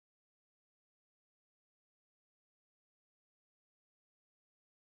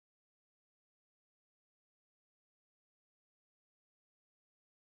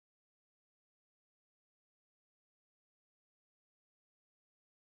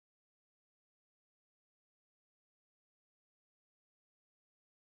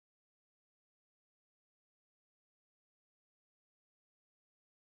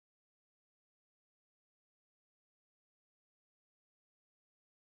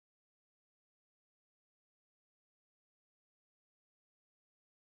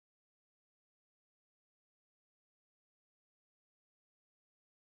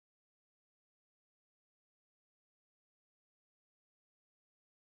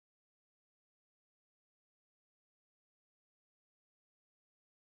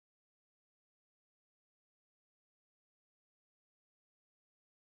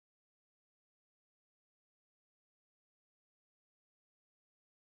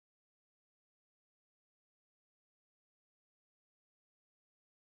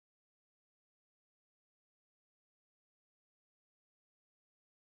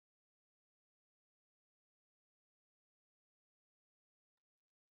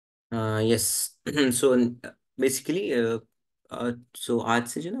Yes. So basically, so आज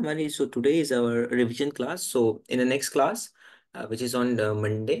से जो ना हमारी so today is our revision class. So in the next class, which is on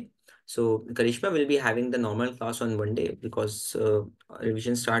Monday, so Karishma will be having the normal class on Monday because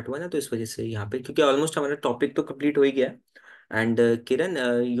revision start हुआ ना, तो इस वजह से यहाँ पे क्योंकि almost हमारा topic तो complete हो ही गया है. And Kiran,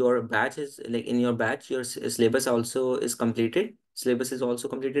 your batch is like in your batch, your syllabus also is completed. Syllabus is also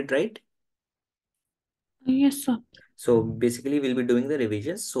completed, right? Yes, sir. So basically, we'll be doing the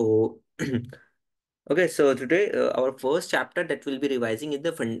revisions. So okay, so today our first chapter that we'll be revising is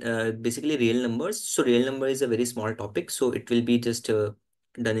the basically real numbers. So real number is a very small topic, so it will be just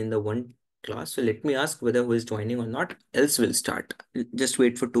done in the one class. So let me ask whether who is joining or not. Else we'll start. Just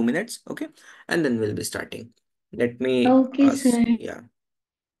wait for 2 minutes, okay, and then we'll be starting. Let me Okay, ask. sir. Yeah,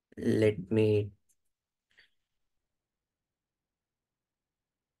 let me.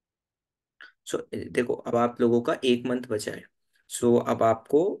 So देखो अब आप लोगों का एक month बचा है. सो अब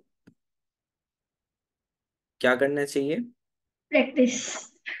आपको क्या करना चाहिए? Practice.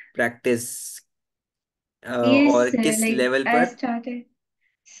 प्रैक्टिस Yes, और sir. किस Like लेवल I पर? started,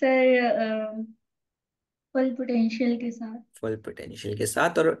 sir, full potential के साथ. फुल पोटेंशियल के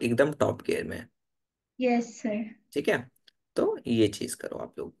साथ और एकदम टॉप गियर में. Yes, sir. ठीक है, तो ये चीज करो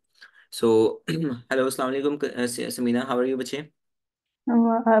आप लोग. सो हेलो अस्सलाम वालेकुम समीना, हाउ आर यू बच्चे?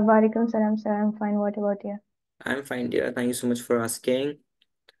 Walaikum salam, sir. I'm fine. What about you? I am fine dear, thank you so much for asking.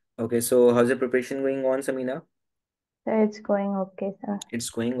 Okay, so how is the preparation going on Samina? Sir, it's going okay, sir. It's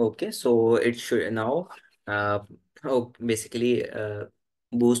going okay. So it should now basically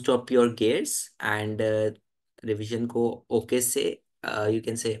boost up your gears and revision को okay से you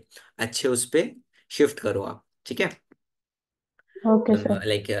can say अच्छे उस पे shift करो आप. ठीक है. Okay, sir.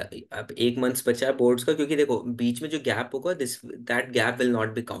 Like अब एक मंथ्स बचा है बोर्ड्स का, क्योंकि देखो बीच में जो गैप होगा this that gap will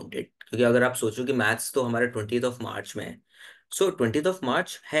not be counted. क्योंकि अगर आप सोचो कि मैथ्स तो हमारा 20th ऑफ मार्च में है. सो 20th ऑफ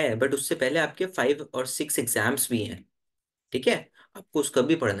मार्च है, बट उससे पहले आपके 5 और 6 एग्जाम्स भी हैं. ठीक है, आपको उसका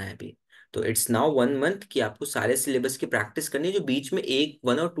भी पढ़ना है अभी. तो इट्स नाउ 1 मंथ कि आपको सारे सिलेबस की प्रैक्टिस करनी है. जो बीच में एक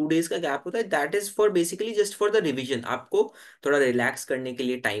 1 और 2 डेज का गैप होता है that is for basically just for the revision. आपको थोड़ा रिलैक्स करने के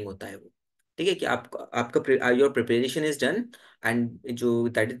लिए टाइम होता है वो. ठीक है, कि आपका आपका your preparation is done and जो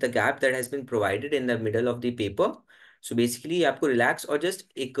that is the gap that has been provided in the middle of the paper. So basically आपको रिलैक्स और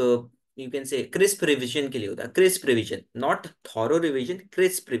जस्ट एक you can say crisp revision के लिए होता है. Crisp revision, not thorough revision,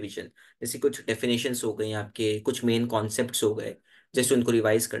 crisp revision. जैसे कुछ डेफिनेशंस हो गए आपके, कुछ मेन कॉन्सेप्ट्स हो गए, जस्ट उनको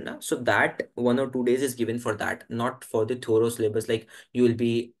रिवाइज करना. सो दैट 1 और 2 days is given for that, not for the Thoreau syllabus like you will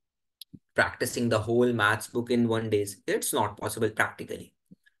be practicing the whole maths book in 1 days. It's not possible practically.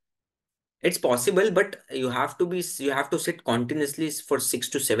 It's possible, but you have to sit continuously for 6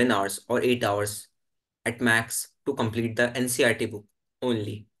 to 7 hours or 8 hours at max to complete the NCRT book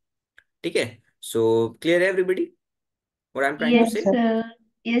only. ठीक है, so clear everybody what I'm trying to Yes, Yes, say? sir. sir.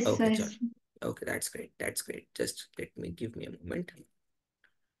 Yes, Okay, sir. chal. Okay, that's great. That's great. Just give me a moment.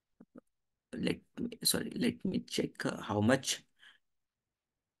 Let me check how much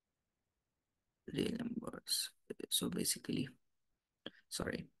real numbers. So basically,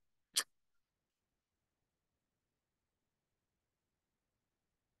 sorry.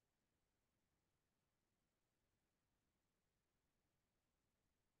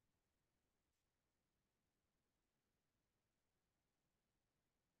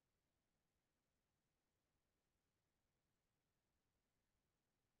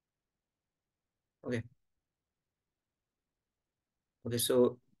 Okay. Okay,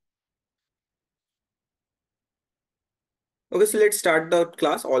 so let's start the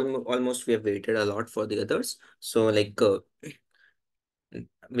class. Almost we have waited a lot for the others. So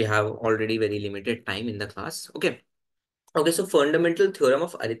we have already very limited time in the class. Okay. Okay, so fundamental theorem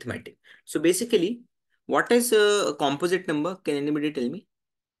of arithmetic. So basically, what is a composite number? Can anybody tell me?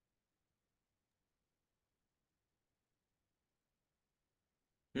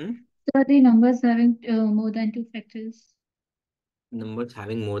 Hmm? So the numbers having more than two factors. Numbers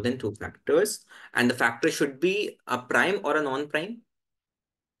having more than two factors, and the factor should be a prime or a non-prime?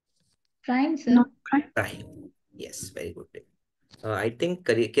 Prime, No, sir. right. Prime. Yes, very good. I think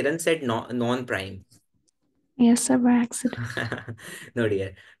Kiran said non-prime. Yes, sir. By accident. No,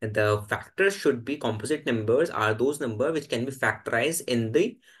 dear. The factors should be composite numbers are those numbers which can be factorized in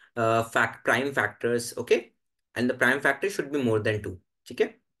the prime factors. Okay, and the prime factor should be more than two.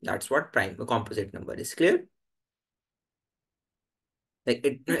 Okay, that's what prime a composite number is. Clear? Like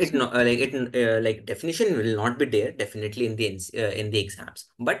Yes, it sir. not like it like definition will not be there definitely in the exams,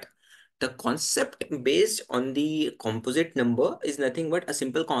 but the concept based on the composite number is nothing but a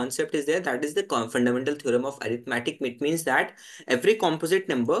simple concept is there, that is the fundamental theorem of arithmetic. It means that every composite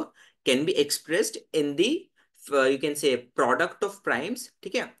number can be expressed in the you can say product of primes,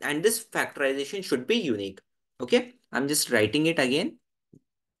 ठीक है, and this factorization should be unique. Okay, I'm just writing it again.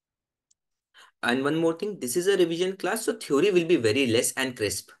 And one more thing, this is a revision class, so theory will be very less and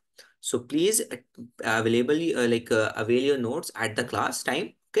crisp. So please avail your notes at the class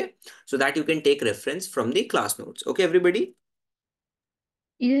time, okay, so that you can take reference from the class notes. Okay, everybody?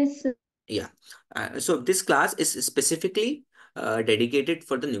 Yes, sir. Yeah. So this class is specifically dedicated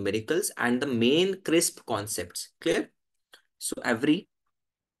for the numericals and the main crisp concepts. Clear? So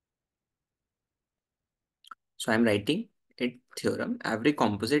I'm writing it theorem, every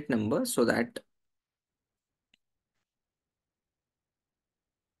composite number, so that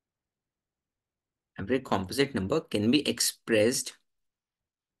every composite number can be expressed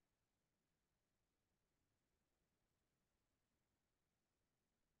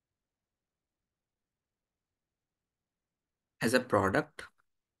as a product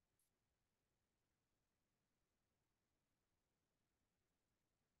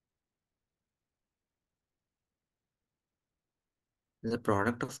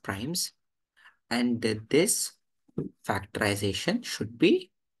of primes, and this factorization should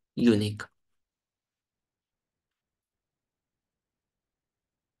be unique.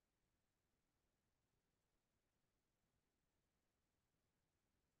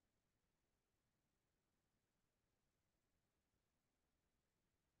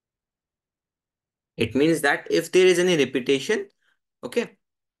 It means that if there is any repetition, okay,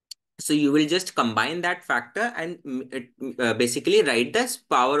 so you will just combine that factor and basically write the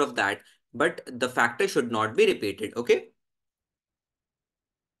power of that, but the factor should not be repeated. Okay.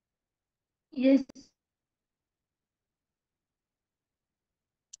 Yes,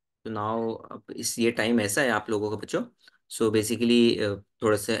 तो now इस ये time ऐसा है आप लोगों का बच्चों, so basically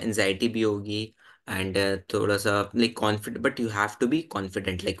थोड़ा सा एंजाइटी भी होगी, एंड थोड़ा सा like confident, but you have to be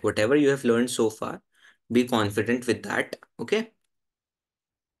confident, like what ever you have learn so far, be confident with that. Okay.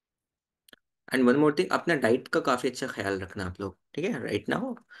 And one more thing, अपना डाइट का काफ़ी अच्छा ख्याल रखना आप लोग, ठीक है, राइट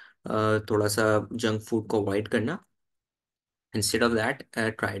नाउ थोड़ा सा जंक फूड को अवॉइड करना. Instead of that,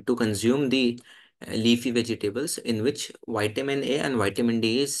 try to consume the leafy vegetables in which vitamin A and vitamin D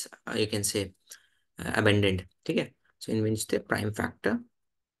is, you can say, abundant. Okay, so in which the prime factor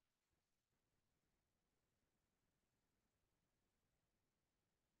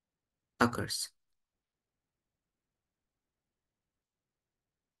occurs.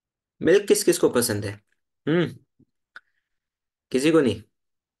 Milk किस किस को पसंद है? हम्म. किसी को नहीं?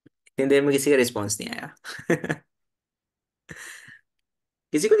 इतनी देर में किसी का रिस्पॉन्स नहीं आया.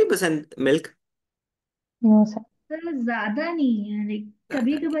 किसी को नहीं पसंद मिल्क? No, sir. सर ज्यादा नहीं है, लाइक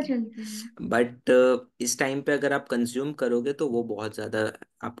कभी कभार चलते हैं। बट इस टाइम पे अगर आप कंज्यूम करोगे तो वो बहुत ज़्यादा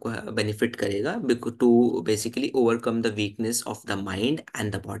आपको बेनिफिट करेगा, to basically overcome the weakness of the mind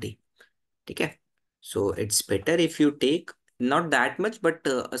and the body. ठीक है. So it's better if you take not that much, but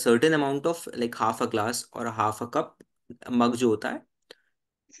a certain amount of like half a glass और हाफ अ कप, मग जो होता है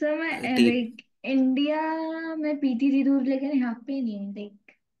sir मैं T. Like India में पीती थी दूध, लेकिन यहाँ पे नहीं, लाइक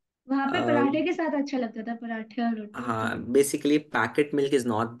वहां पे पराठे के साथ अच्छा लगता था, पराठे और रोटी तो। हाँ, basically packet milk is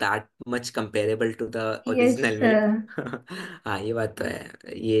not that much comparable to the yes original milk. Sir. हाँ, ये बात तो है.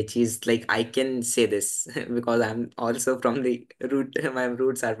 ये चीज like I can say this because I am also from the root, my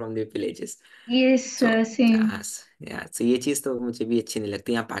roots are from the villages. Yes so sir, same. या सो ये चीज तो मुझे भी अच्छी नहीं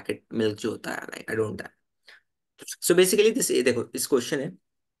लगती. यहाँ पैकेट मिल्क जो होता है, like I don't. So basically this, देखो इस क्वेश्चन है.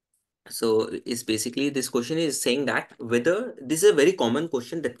 So is basically this question is saying that whether this is a very common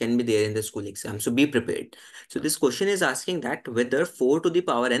question that can be there in the school exam. So be prepared. So this question is asking that whether 4 to the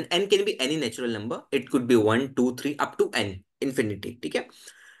power n can be any natural number. It could be 1, 2, 3 up to n, infinity. Okay?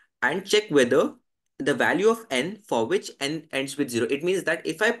 And check whether the value of n for which n ends with 0. It means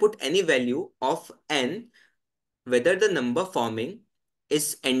that if I put any value of n, whether the number forming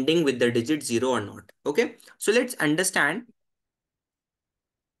is ending with the digit 0 or not. Okay? So let's understand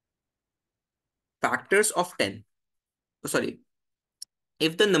factors of 10. Oh, sorry.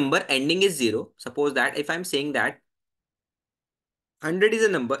 If the number ending is 0, suppose that if I'm saying that 100 is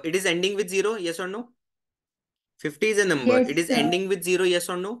a number, it is ending with 0, yes or no? 50 is a number, yes it is sir. ending with 0, yes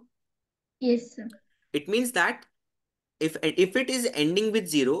or no? Yes sir. It means that if it is ending with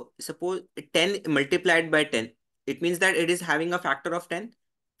 0, suppose 10 multiplied by 10, it means that it is having a factor of 10.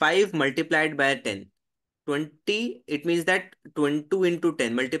 5 multiplied by 10, 20, it means that 22 into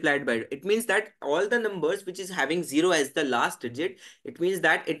 10 multiplied by, it means that all the numbers which is having 0 as the last digit, it means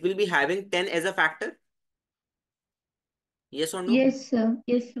that it will be having 10 as a factor. Yes or no? Yes sir.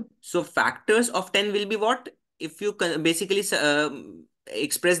 Yes sir. So factors of 10 will be what? If you basically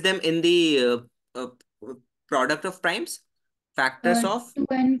express them in the product of primes, factors of 2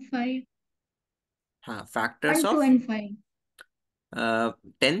 and 5। हाँ, factors 1, 2 of and 5.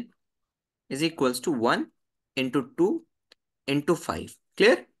 10 is equals to 1 into 2 into 5.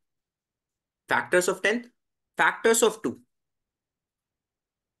 Clear? Factors of 10, factors of 2,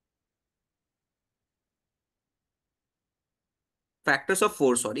 factors of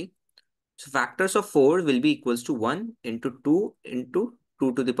 4, sorry. So factors of 4 will be equals to 1 into 2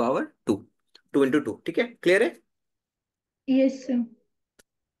 to the power 2. 2 into 2. ठीक है? Clear है? Yes, sir.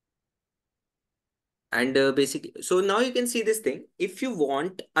 And basically, so now you can see this thing. If you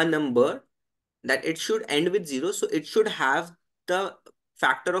want a number that it should end with 0, so it should have the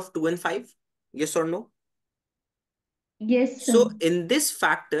factor of 2 and 5. Yes or no? Yes, sir. So in this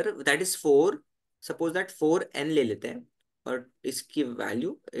factor, that is 4, suppose that 4n ले लेते हैं और इसकी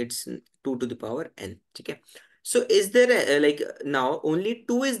value it's 2 to the power n. ठीक है? So is there like now only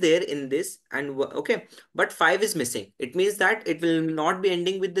 2 is there in this and okay, but 5 is missing. It means that it will not be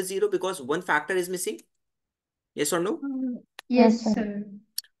ending with the 0 because one factor is missing. Yes or no? Yes, Yes, sir. sir.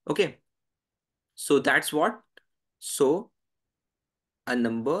 Okay. So that's what. So a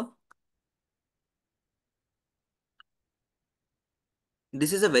number.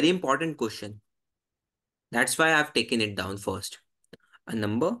 This is a very important question. That's why I've taken it down first. A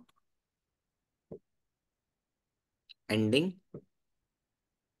number ending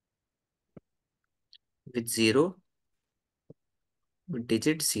with 0, with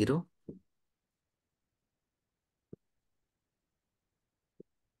digit 0,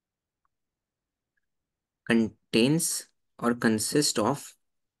 contains or consists of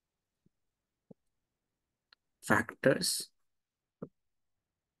factors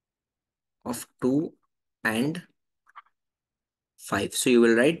of 2 and 5. So you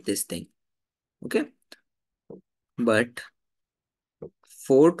will write this thing. Okay. But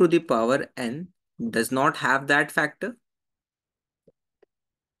 4 to the power n does not have that factor.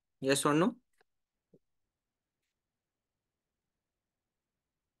 Yes or no?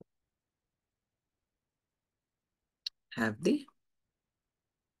 Have the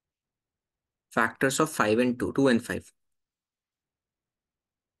factors of 5 and 2, 2 and 5.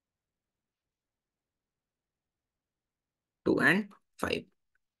 2 and 5.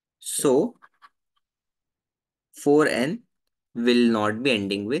 So 4n will not be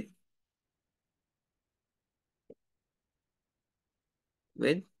ending with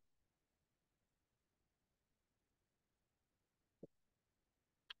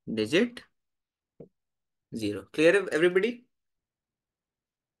digit 0. Clear everybody?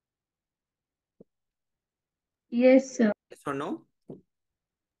 Yes, sir. Yes or no?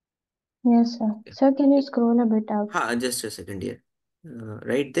 Yes, sir. Yeah. Sir, can you scroll a bit out? Just a second here.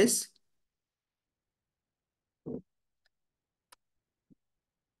 Write this.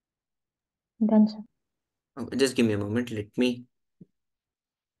 Done, sir. Just give me a moment. Let me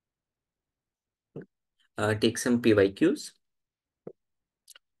take some PYQs.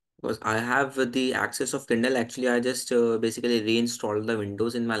 Because I have the access of Kindle. Actually, I just basically reinstalled the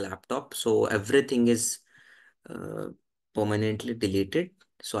Windows in my laptop. So everything is uh, permanently deleted.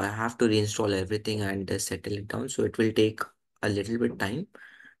 So I have to reinstall everything and settle it down. So it will take a little bit time.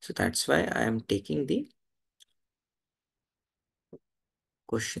 So that's why I am taking the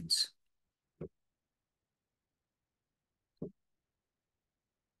questions.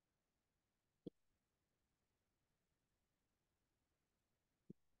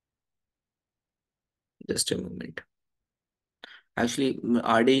 Just a moment.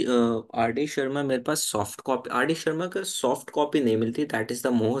 Actually R D Sharma मेरे पास soft copy R D Sharma का soft copy नहीं मिलती that is the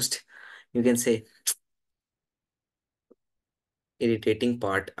most you can say irritating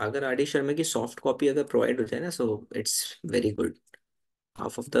part अगर R D Sharma की soft copy अगर provide हो जाए ना so it's very good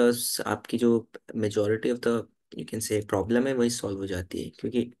half of the आपकी जो majority of the you can say problem है वही सॉल्व हो जाती है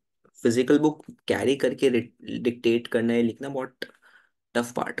क्योंकि फिजिकल बुक कैरी करके डिक्टेट करना है लिखना बहुत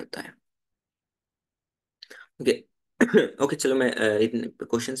टफ पार्ट होता है ओके ओके चलो मैं इन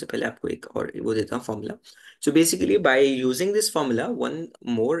क्वेश्चन से पहले आपको एक और वो देता हूँ formula so basically by using this formula one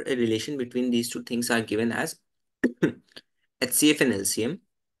more relation between these two things are given as HCF and LCM.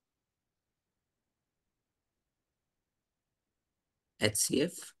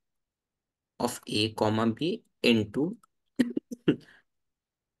 HCF of A comma B into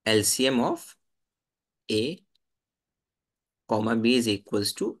LCM of A comma B is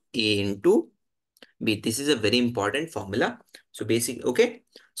equals to A into B. This is a very important formula. So basic, okay.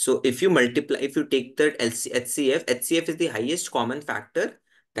 So if you multiply, if you take the HCF is the highest common factor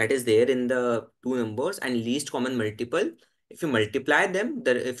that is there in the two numbers and least common multiple. If you multiply them,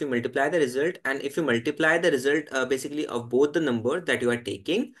 if you multiply the result and if you multiply the result basically of both the number that you are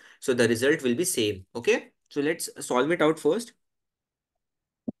taking, so the result will be same. Okay. So let's solve it out first.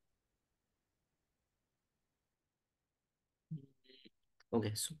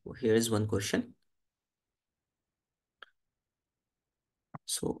 Okay, so here is one question.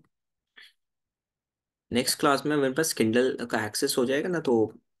 So next class में मेरे पास Kindle का access हो जाएगा ना,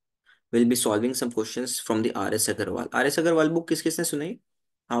 तो will be solving some questions from the R S Agarwal. R S Agarwal book किस किसने सुनाई?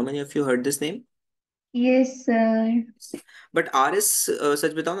 How many of you heard this name? Yes sir. But R S,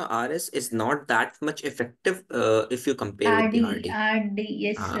 सच बताओ ना, R S is not that much effective if you compare with the RD R D. RD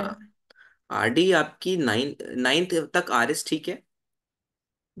yes sir. हाँ, R D आपकी ninth तक R S ठीक है,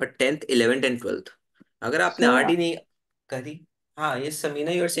 but tenth eleventh and twelfth अगर आपने are So, D नहीं करी। हाँ, ये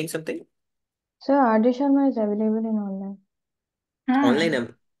Samina, you are saying something. so RD Sharma is available in online. Online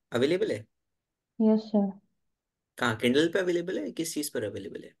हाँ। अवेलेबल है? Yes, sir. कहाँ, किंडल पे अवेलेबल है, किस चीज पर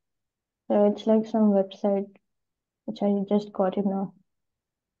अवेलेबल है? So it's like some website which I just got it now.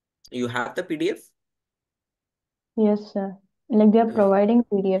 You have the PDF? Yes, sir. Like they're providing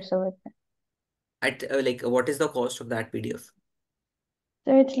PDFs of it. At like what is the cost of that PDF?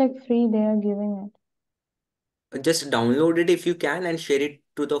 So it's like free, they are giving it. Just download it if you can and share it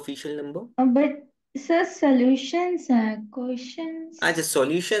to the official number. But sir solutions हैं questions. अच्छा,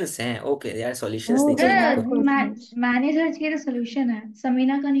 solutions हैं, okay यार, solutions No, नहीं they चाहिए मेरे have को। questions. मैंने search किया तो सोल्यूशन है,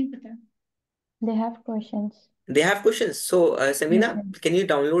 समीना का नहीं पता। They have questions. They have questions. So, Yes, Samina, sir. can you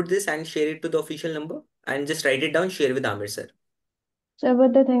download this and share it to the official number and just write it down, share with Amir sir. So,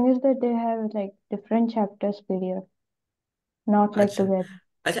 but the thing is that they have like different chapters PDF, not like अच्छा, together.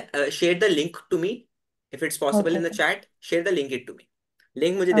 अच्छा, share the link to me if it's possible Okay, in the sir. chat. Share the link it to me.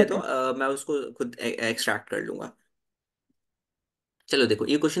 Link मुझे दे दो, Okay. मैं उसको खुद extract कर लूंगा। चलो देखो,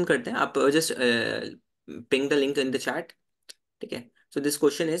 ये क्वेश्चन करते हैं, आप just ping the link in the chat. ठीक है, so this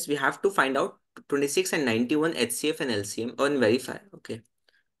question is we have to find out 26 and 91 HCF and LCM and verify। Okay,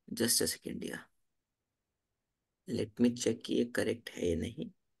 just a second या लेट मी चेक कि ये करेक्ट है या नहीं।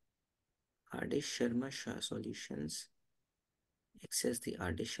 R D Sharma Shah solutions, access the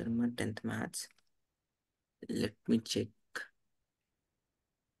R D Sharma 10th maths. Let me check.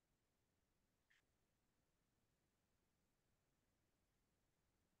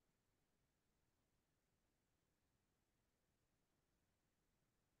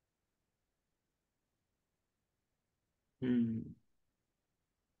 हम्म,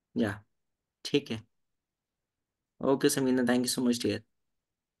 या ठीक है। Okay Samina, thank you so much dear.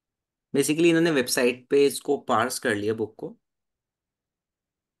 Basically इन्होंने वेबसाइट पे इसको पार्स कर लिया बुक को।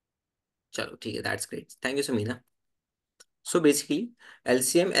 चलो ठीक है, that's great, thank you Samina. So basically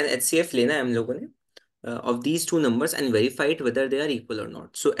LCM and HCF लेना है हम लोगों ने of these two numbers and verify it whether they are equal or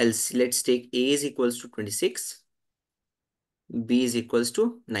not. So LC, let's take A is equals to 26, B is equals to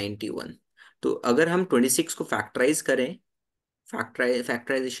 91. तो अगर हम 26 को factorise करें,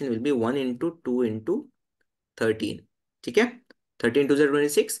 factorisation will be 1 into 2 into 13। ठीक है, 13 to the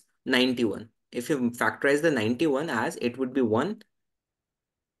 26, 91. If you factorize the 91 as it would be 1,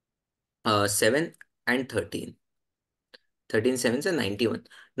 7 and 13, 13 sevens and 91.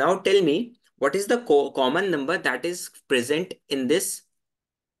 Now tell me, what is the common number that is present in this?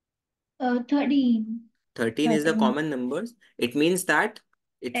 13। 13 is the 13. common number. It means that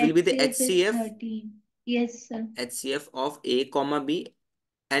it will be the HCF is HCF, 13। Yes sir. HCF of A comma B,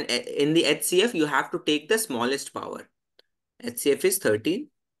 and in the HCF you have to take the smallest power. HCF is 13.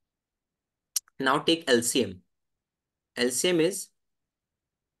 Now take LCM. LCM is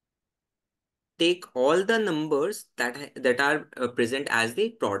take all the numbers that are present as the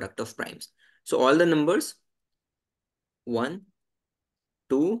product of primes. So all the numbers 1,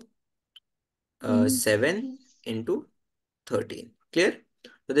 2, 7 into 13. Clear?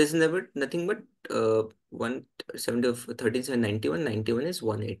 So this is never nothing but 1 7 to 13 7 91. 91 is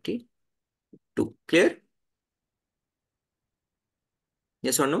 182. Clear?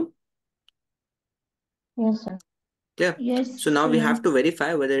 Yes or no? Yes, sir. Clear? Yes So now we sir. have to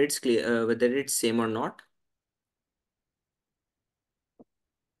verify whether it's clear, whether it's same or not.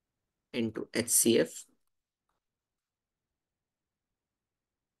 Into HCF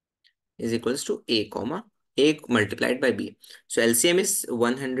is equals to A comma A multiplied by B. So LCM is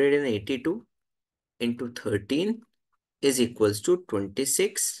 182 into 13 is equals to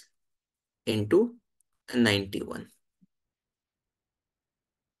 26 into 91.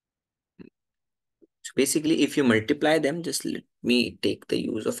 So basically, if you multiply them, just let me take the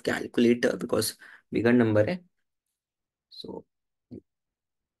use of calculator because bigger number है. So,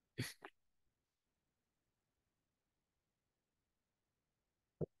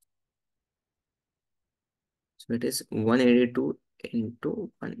 so it is 182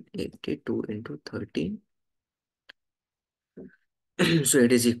 into 182 into 13. So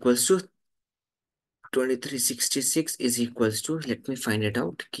it is equals to 2366 is equals to, let me find it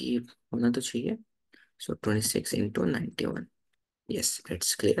out कि होना तो चाहिए. So 26 into 91. Yes,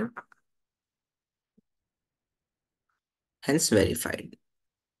 it's clear. Hence verified.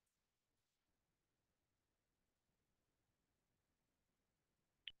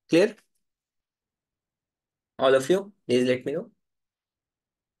 Clear? All of you, please let me know.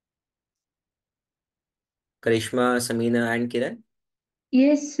 Karishma, Samina, and Kiran.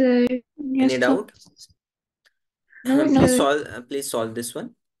 Yes, sir. Any Yes, sir. doubt? No, No. Please sir. solve. Please solve this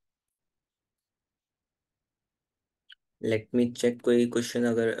one. Let me check कोई question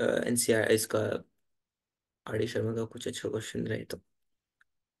अगर NCR इसका R D Sharma का कुछ अच्छा question रहे तो।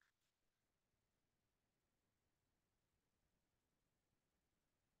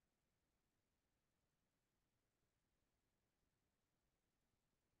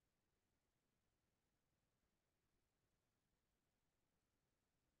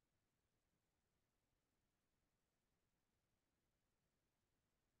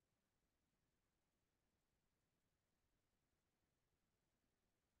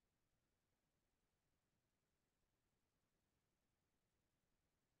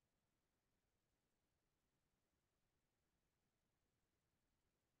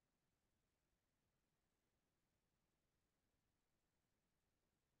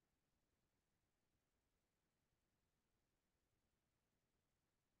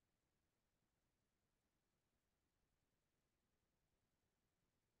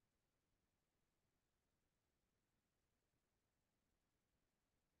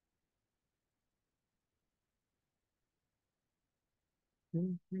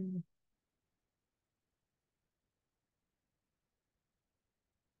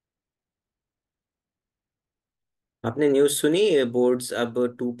 आपने news सुनी? बोर्ड्स अब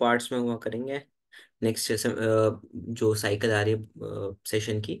 2 पार्ट्स में हुआ करेंगे नेक्स्ट जो साइकिल आ रही है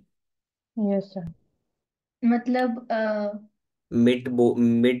सेशन की। Yes, sir. मतलब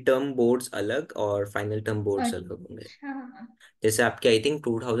मिड टर्म बोर्ड्स अलग और फाइनल टर्म बोर्ड्स अलग होंगे। अच्छा। जैसे आपके आई थिंक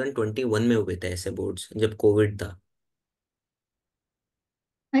 2021 में हुए थे ऐसे बोर्ड्स जब कोविड था।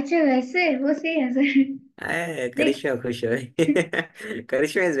 अच्छा, वैसे वो सही है सर। देख। करिश्मा खुश हो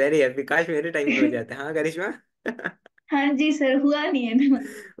करिश्मा इज वेरी हैप्पी, काश मेरे टाइम पे हो जाते। हाँ करिश्मा। हाँ जी सर, हुआ नहीं है ना।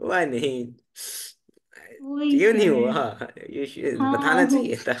 हुआ नहीं? वही क्यों नहीं सर। हुआ? हाँ बताना हो।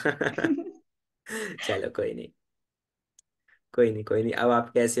 चाहिए था। चलो कोई नहीं, कोई नहीं, कोई नहीं। अब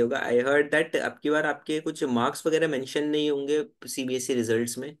आप कैसे होगा? आई हर्ड दैट अब की बार आपके कुछ मार्क्स वगैरह मेंशन नहीं होंगे सीबीएसई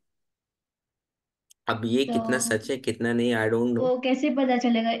रिजल्ट्स में। अब ये तो कितना सच है कितना नहीं, आई डोंट नो। वो कैसे पता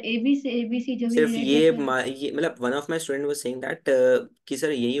चलेगा? एबीसी जो भी सिर्फ ग्रेड देते हैं। ये मतलब one of my student was saying that कि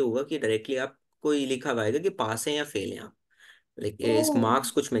सर यही होगा कि डायरेक्टली आपको ये लिखा हुआ आएगा कि पास है या फेल है आप। लाइक ओ, इस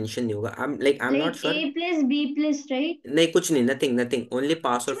मार्क्स कुछ मेंशन नहीं होगा। I am not like sure. A+B+, right? नहीं कुछ नहीं, नथिंग नथिंग, ओनली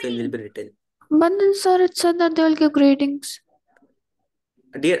पास कुछ और फेल विल नहीं। Be written. But then, sir, it said that they'll give gradings.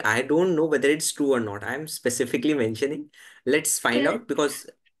 Dear, I don't know whether it's true or not. I'm specifically mentioning. Let's find कर out because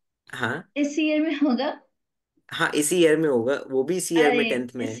हाँ, इस year में होगा। हाँ इसी ईयर में होगा, वो भी इसी ईयर में अरे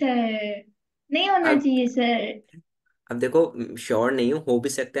 10th में है। सर, नहीं होना अब चाहिए सर। अब देखो श्योर नहीं हूँ, हो भी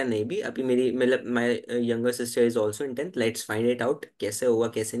सकता है नहीं भी। अभी मेरी मतलब my younger sister is also in 10th। Let's find it out कैसे होगा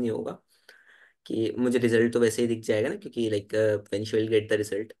कैसे नहीं होगा। कि मुझे रिजल्ट तो वैसे ही दिख जाएगा ना, क्योंकि like when she will get the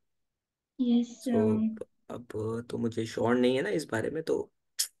result. Yes. सो अब तो मुझे श्योर नहीं है ना इस बारे में तो।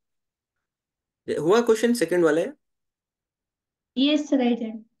 हुआ क्वेश्चन सेकंड वाला है? यस, राइट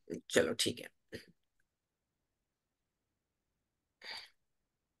है। चलो ठीक है।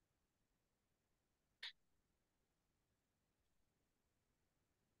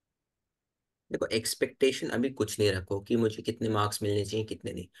 देखो एक्सपेक्टेशन अभी कुछ नहीं रखो कि मुझे कितने मार्क्स मिलने चाहिए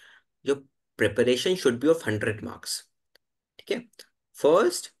कितने नहीं। जो preparation should be of 100 marks. ठीक है।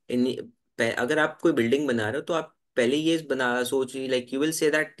 फर्स्ट इन, अगर आप कोई बिल्डिंग बना रहे हो तो आप पहले ये बना सोचिए, like you will say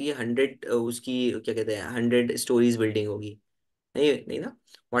that ये 100 उसकी क्या कहते हैं 100 स्टोरीज बिल्डिंग होगी। नहीं नहीं ना।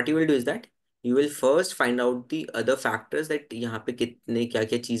 What you will do is that you will first find out the other factors that यहाँ पे कितने क्या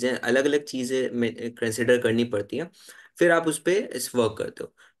क्या चीजें अलग अलग चीजें कंसिडर करनी पड़ती हैं। फिर आप उस पे इस वर्क करते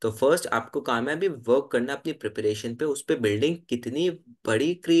हो। तो फर्स्ट आपको काम है अभी वर्क करना अपनी प्रिपरेशन पे। उस पे बिल्डिंग कितनी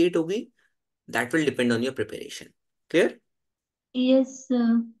बड़ी क्रिएट होगी that will depend on your preparation. Clear yes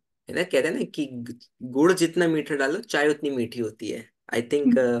sir. है ना? कहते हैं ना कि गुड़ जितना मीठा डालो चाय उतनी मीठी होती है। आई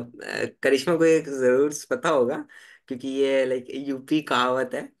थिंक करिश्मा को एक जरूर पता होगा, क्योंकि ये लाइक यूपी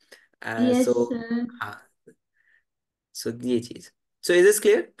कहावत है। Yes so sir. हाँ, सो ये चीज। So is this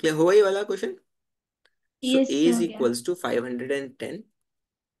clear? Clear हुआ ये वाला question? So A yes is हो गया। Equals to 510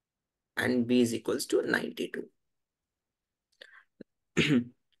 and B is equals to 92।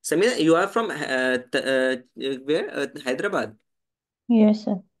 Samira, you are from where? Hyderabad? Yes,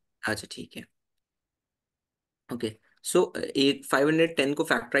 sir. अच्छा ठीक है। ओके। सो एक 510 को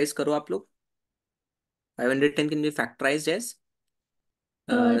फैक्टराइज करो आप लोग। 510 can be factorised as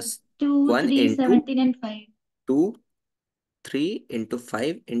to, one three, into 17 and 5. 2, 3 into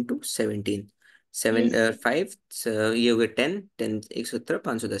 5 into 17, seven, Yes. 5, ये हो गया 10, 10 117,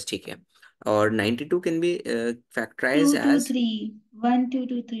 510, ठीक है। और 92 कैन बी फैक्टराइज 2, 2, एज 3. 1, 2,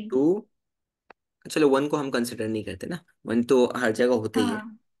 2, 3. 2। चलो 1 को हम कंसिडर नहीं करते ना, 1 तो हर जगह होता ही है।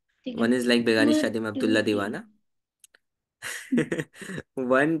 हाँ, ठीक है. 1 इज लाइक बेगानी 2, शादी में 2, अब्दुल्ला 3. दीवाना।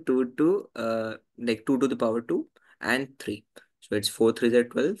 1 2 2, like 2 to the power 2 and 3, so it's 4 3 is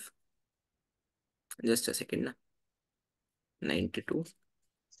 12, just a second na, 92,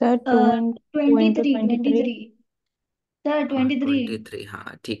 Sir, 2 into 2 into 23, 23. 23. Sir, हाँ 23. 23,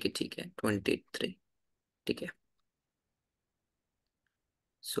 हाँ ठीक है 23, ठीक है।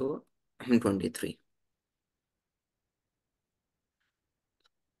 सो 23।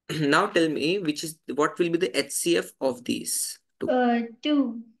 Now tell me which is what will be the HCF of these two.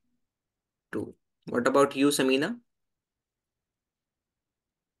 2. Two. What about you, Samina?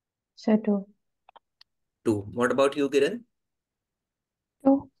 Sir, 2. Two. What about you, Kiran?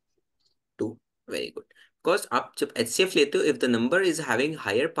 2. Two. Very good. Because आप जब HCF लेते हो, if the number is having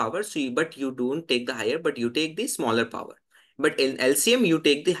higher power, so but you don't take the higher, but you take the smaller power. But in LCM you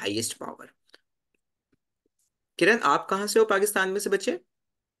take the highest power. किरण, आप कहाँ से हो पाकिस्तान में से बच्चे?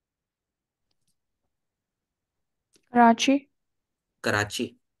 Karachi.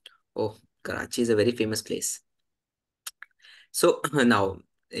 Karachi. Oh, Karachi is a very famous place. So now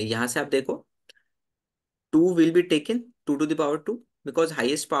यहाँ से आप देखो, 2 will be taken 2 to the power 2 because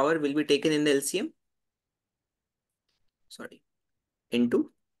highest power will be taken in the LCM, sorry, into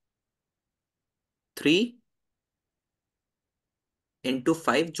 3 into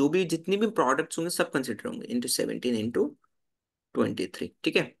 5, जो भी जितनी भी प्रोडक्ट्स होंगे सब कंसिडर होंगे, इंटू 17 इंटू 23,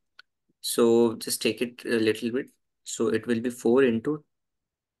 ठीक है। So just take it little bit, so it will be 4 into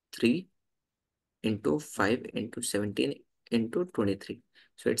 3 into 5 into 17 into 23,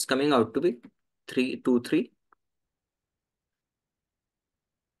 so it's coming out to be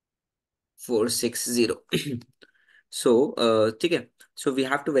 323,460। सो ठीक है, so we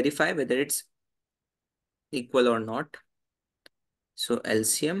have to verify whether it's equal और not. So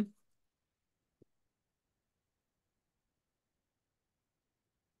LCM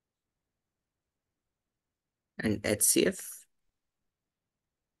and HCF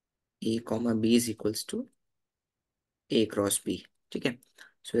A comma B is equals to A cross B, ठीक है।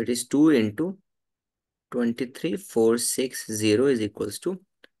 So it is 2 into 23,460 is equals to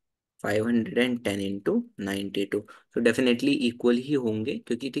 510 into 92, तो definitely equal ही होंगे,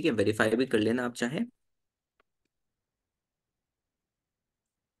 क्योंकि ठीक है, verify भी कर लेना आप चाहे।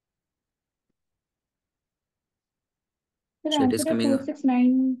 Sir, so it is answer है कमिंग,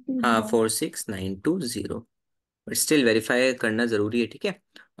 46920. हाँ 46920, बट स्टिल वेरीफाई करना जरूरी है, ठीक है।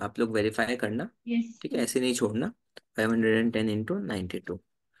 आप लोग वेरीफाई करना, Yes, ठीक है, sir. ऐसे नहीं छोड़ना। 510 into 92,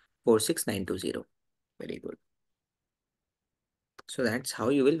 46920, very good. So that's how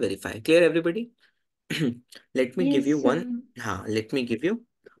you will verify, clear everybody? let me give Yes, you one, sir. हाँ let me give you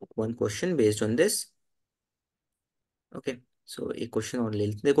one question based on this, okay. सो एक question और ले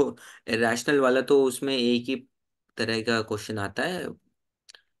लेते, देखो रैशनल वाला तो उसमें एक ही तरह का क्वेश्चन आता है,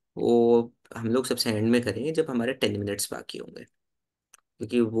 वो हम लोग सबसे एंड में करेंगे जब हमारे 10 मिनट्स बाकी होंगे,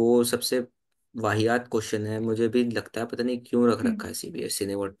 क्योंकि वो सबसे वाहियात क्वेश्चन है, मुझे भी लगता है पता नहीं क्यों रख रखा है CBSE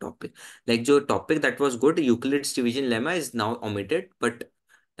ने वो टॉपिक। लाइक जो topic that was good, Euclid's division lemma is now omitted, but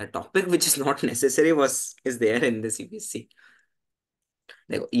the topic which is not necessary was is there in the CBSE।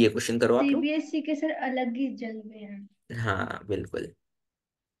 देखो ये क्वेश्चन करो आप लोग। सीबीएसई के सर अलग ही जलवे हैं. हाँ बिल्कुल,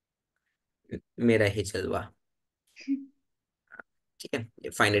 मेरा ही जलवा, ठीक है।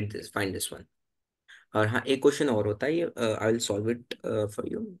 Find this one. और हाँ एक क्वेश्चन और होता है, ये I will solve it for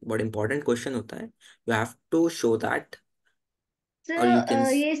you, बहुत इंपॉर्टेंट क्वेश्चन होता है, you have to show that, और यू कैन,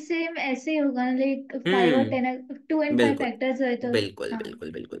 सर ये सेम ऐसे ही होगा, लाइक 5 और 10, 2 and 5 बिल्कुल फैक्टर्स है तो. बिल्कुल हाँ.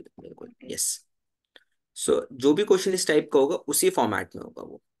 बिल्कुल बिल्कुल बिल्कुल, ओके. यस। सो जो भी क्वेश्चन इस टाइप का होगा उसी फॉर्मेट में होगा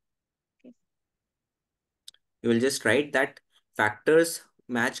वो, you will just right that factors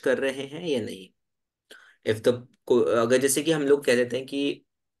match कर रहे हैं या नहीं। इफ द, अगर जैसे कि हम लोग कह देते हैं कि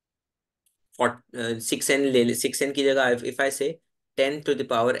 6n ले ले, 6n की जगह if I say 10 to the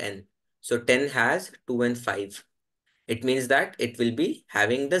power n, so 10 has 2 and 5, it means that it will be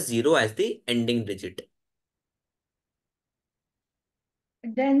having the 0 as the ending digit।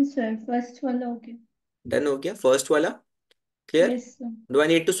 Done sir, first वाला हो गया. डन हो गया फर्स्ट वाला, clear? Yes sir. Do I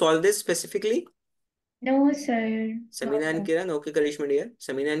need to solve this specifically? No sir. No, Samina and sir. Kiran, okay Karishma dear,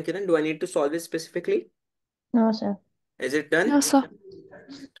 Samina and Kiran, do I need to solve it specifically? No, sir. Is it done? No, sir.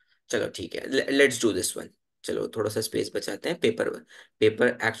 चलो ठीक है, let's do this one. चलो थोड़ा सा space बचाते हैं, paper paper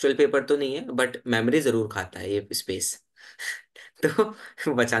actual paper तो नहीं है, बट मेमोरी जरूर खाता है ये स्पेस।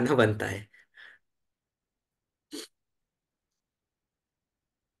 तो बचाना बनता है।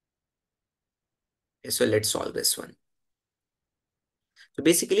 So let's solve this one. So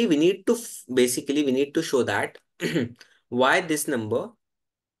basically we need to show that why this number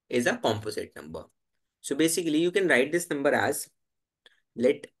is a composite number. So basically you can write this number as,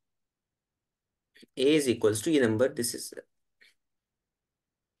 let a is equals to, ये number this is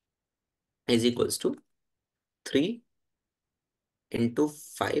equals to 3 into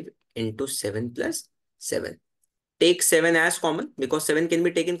 5 into 7 plus 7. Take 7 as common, because 7 can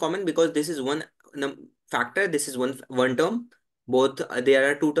be taken common, because this is one factor, this is one term. Both there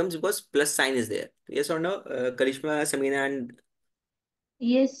are two terms because plus sign is there. Yes or no, Karishma, Samina, and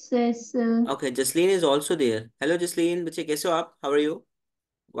Yes, yes. okay, Jasleen is also there. Hello Jasleen, बच्चे कैसे हो आप? How are you?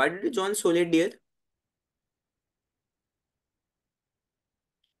 Why did you join so late, dear?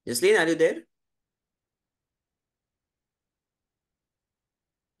 Jasleen, are you there?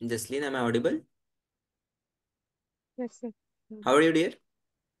 Jasleen, am I audible? Yes, sir. How are you, dear?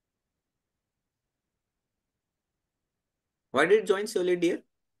 Why did you join so late, dear?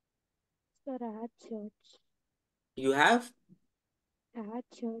 Sir, at church. You have, At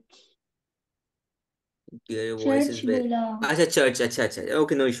church. dear, your voice is church very, बोला। अच्छा church, अच्छा अच्छा,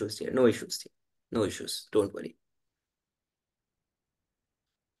 okay, no issues, dear, no issues, dear. No issues, don't worry.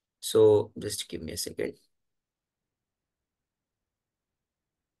 So just give me a second.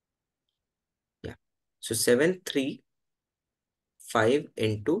 Yeah. So 7 3 5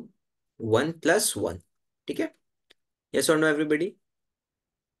 into 1 plus 1. ठीक है? Yes or no, everybody?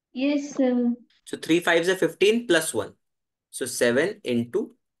 Yes. So 3 5s are 15 plus 1. So 7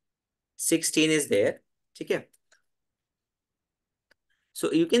 into 16 is there. ठीक है?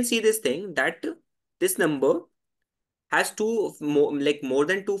 So you can see this thing that this number has more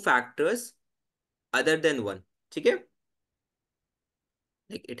than two factors other than one. ठीक है?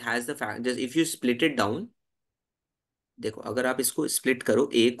 Like it has the fact, just if you split it down, देखो अगर आप इसको split करो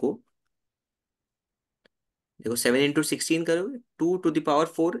a को, देखो 7 into 16 करोगे, 2 to the power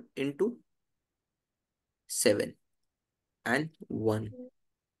 4 into 7 and 1.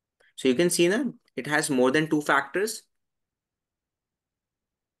 So you can see now it has more than two factors,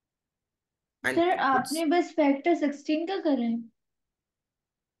 and sir it's आपने बस फैक्टर 16 का करा है?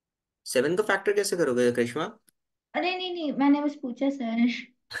 7 का फैक्टर कैसे करोगे करिश्मा? अरे नहीं नहीं, मैंने बस पूछा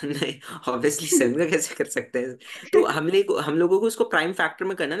सर। नहीं, ऑब्वियसली 7 का कैसे कर सकते हैं? तो हम लोगों को इसको प्राइम फैक्टर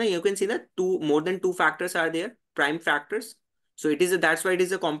में करना ना, यू कैन सी ना, to more than two factors are there, prime factors, so it is, that's why it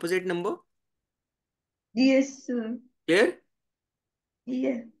is a composite number. Yes. Clear?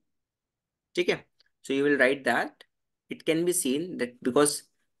 ये ठीक है, so you will write that it can be seen that because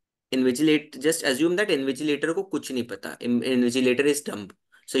invigilate, just assume that invigilator को कुछ नहीं पता, invigilator is dumb,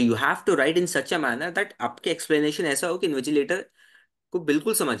 so you have to right in such a manner that आपके explanation ऐसा हो कि इन्विजिलेटर को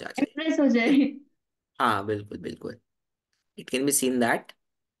बिल्कुल समझ आ जाए। इम्प्रेस हो ठीक है? जाए। हाँ बिल्कुल बिल्कुल, it can be seen that.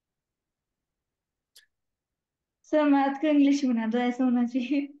 Sir math को इंग्लिश बना दो, ऐसा होना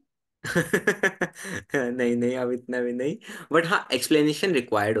चाहिए। नहीं नहीं, अब इतना भी नहीं, बट हाँ एक्सप्लेनेशन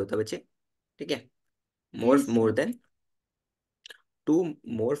रिक्वायर्ड होता है बच्चे। ठीक है, मोर yes. More than to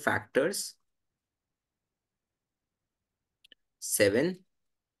more factors, 7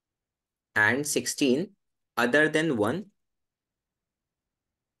 and 16 other than 1,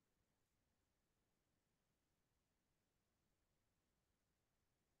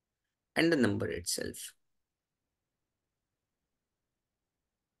 and the number itself।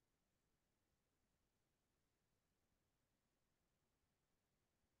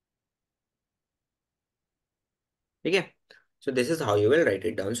 ठीक है, so this is how you will write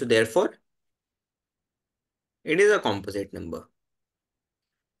it down, so therefore it is a composite number।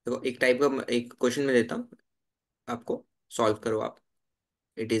 देखो एक type का एक क्वेश्चन में देता हूँ आपको, सॉल्व करो आप,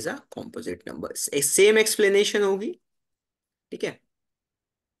 it is a composite number, same explanation होगी। ठीक है,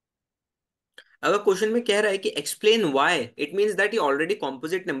 अगर क्वेश्चन में कह रहा है कि explain why, it means that ये ऑलरेडी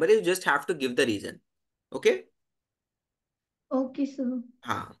कॉम्पोजिट नंबर है, you just have to give the reason. Okay, okay sir.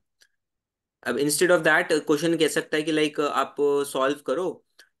 हाँ। अब इंस्टेड ऑफ दैट क्वेश्चन कह सकता है कि लाइक आप सॉल्व करो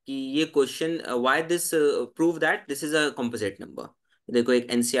कि ये question why this, prove that this is a composite number. देखो एक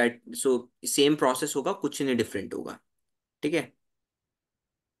एनसीआर, सो सेम प्रोसेस होगा, कुछ नहीं डिफरेंट होगा। ठीक है,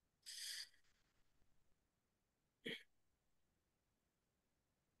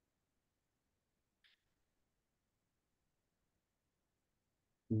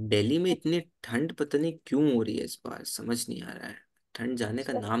 दिल्ली में इतनी ठंड पता नहीं क्यों हो रही है इस बार, समझ नहीं आ रहा है, ठंड जाने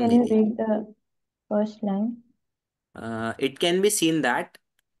का Sir, नाम can नहीं you ले read the first line? रही। It can be seen that,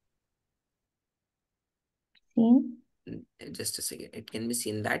 Seen? just a second, it can be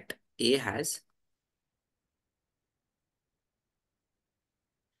seen that A has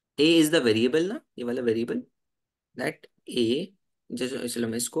A is the variable ना, ये वाला वेरिएबल, दैट ए, जैसे चलो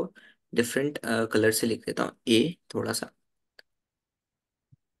मैं इसको डिफरेंट कलर से लिख देता हूँ, ए थोड़ा सा,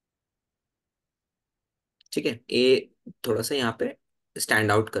 ठीक है, ए थोड़ा सा यहाँ पे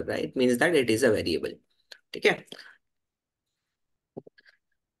स्टैंड आउट कर रहा है, it means that it is a variable, ठीक है।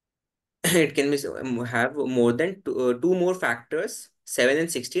 It can be have more than two more factors 7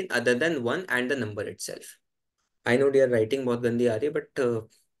 and 16 other than 1 and the number itself. I know dear writing बहुत गंदी आ रही है, बट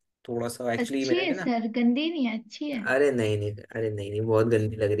थोड़ा सा एक्चुअली अच्छी है मैंने ना, सर, गंदी नहीं है, अच्छी है। अरे नहीं नहीं, अरे नहीं नहीं, बहुत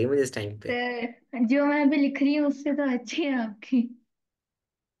गंदी लग रही है मुझे इस टाइम पे। सर जो मैं अभी लिख रही हूँ उससे तो अच्छी है आपकी।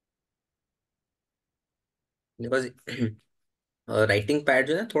 बिकॉज राइटिंग पैड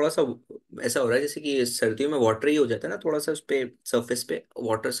जो है ना थोड़ा सा ऐसा हो रहा है जैसे कि सर्दियों में वाटर ही हो जाता है ना, थोड़ा सा उस पे सरफेस पे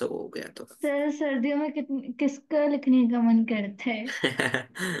वाटर सब हो गया तो। सर सर्दियों में किसका लिखने का मन करता है?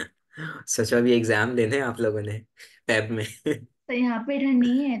 सच में भी एग्जाम देने हैं आप लोगों ने फैब में? तो यहाँ पे ठंड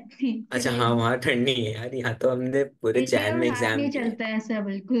नहीं है इतनी, अच्छा हाँ, चिल्ड। वहाँ ठंडी है यार, यहाँ तो हमने पूरे एसी जैन में में हाथ एग्जाम नहीं दिए। चलता है ऐसा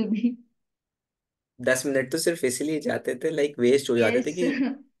बिल्कुल भी। 10 मिनट तो सिर्फ इसीलिए जाते थे, लाइक वेस्ट हो जाते थे यस।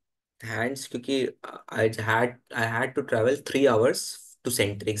 कि हैंड्स, क्योंकि I had to travel 3 hours to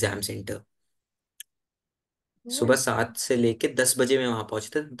centre, exam centre. सुबह 7 से लेके 10 बजे में वहां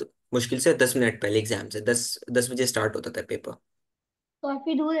पहुंचते थे, मुश्किल से 10 मिनट पहले एग्जाम से, 10 10 बजे स्टार्ट होता था पेपर।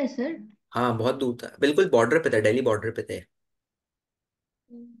 काफी दूर है सर। हाँ बहुत दूर था, बिल्कुल बॉर्डर पे था, दिल्ली बॉर्डर पे थे।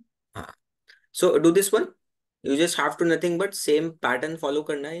 हाँ, so do this one, you just have to nothing but same pattern follow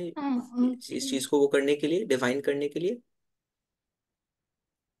करना है हाँ इस ओके। चीज को वो करने के लिए, डिफाइन करने के लिए।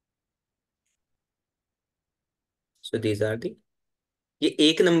 सो दीज आर दी, ये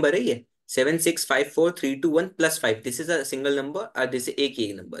एक नंबर है ये, 7 6 5 4 3 2 1 +5, this is a single number और दिस एक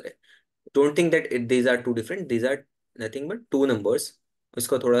ही नंबर है। Don't think that these are to different, these are nothing but two numbers.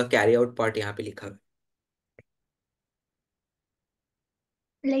 उसका थोड़ा कैरी आउट पार्ट यहाँ पे लिखा हुआ है।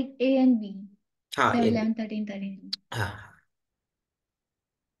 लाइक ए एंड बी, हाँ 7 ये 11 13 13। हाँ,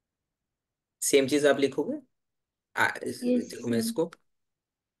 सेम चीज आप लिखोगे। यस देखो मैं सर। इसको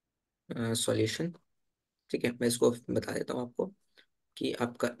सॉल्यूशन, ठीक है, मैं इसको बता देता हूँ आपको कि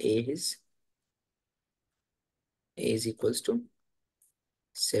आपका ए is equals to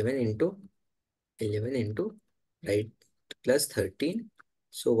 7 into 11 into, right, +13.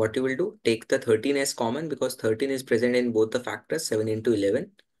 So what you will do, take the 13 as common because 13 is present in both the factors, 7 into 11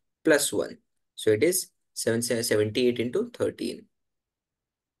 plus 1. So it is 78 into 13,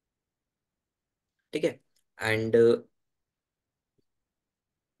 ठीक है। And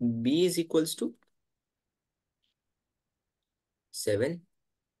b is equals to 7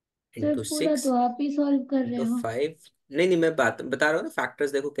 sir into पूरा 6 तो आप ही solve कर रहे into हो। 5, नहीं नहीं, मैं बात बता रहा हूँ ना,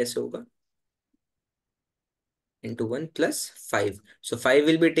 फैक्टर्स देखो कैसे होगा, into 1 plus 5, so 5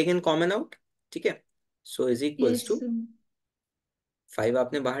 will be taken common out, ठीक है। So is equals yes to 5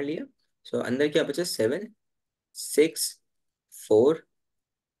 आपने बाहर लिया, सो अंदर क्या बचा, 7 6 4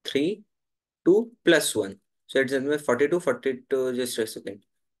 3 2 +1, सो इट्स में 42 जस्ट अ सेकेंड,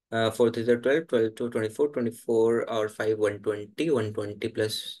 4 3 12 12 2 24 24 और 5 120 120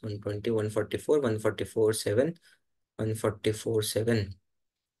 +120 144 144 7 144 7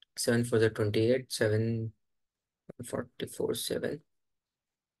 7 4 28 7 144 7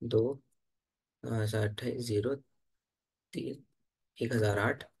 2 28 0 3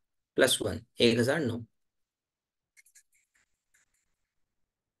 1008 +1 1009,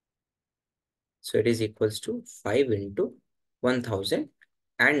 so it is equals to 5 into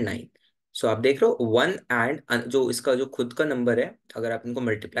 1009। सो आप देख रहे हो 1 एंड जो इसका जो खुद का नंबर है, अगर आप इनको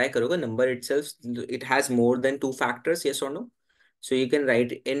मल्टीप्लाई करोगे, number itself it has more than two factors, yes और no. So you can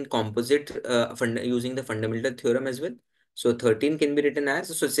write in composite using the fundamental theorem as well. So 13 can be written as,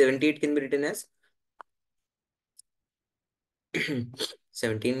 so 78 can be written as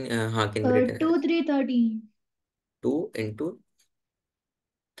 17, हाँ, can be written 2 as 3 13। 2 into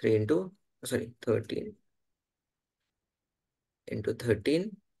 3 into, sorry, 13 into 13,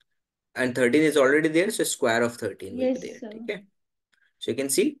 and 13 is already there, so square of 13 will be yes there, sir. okay? So you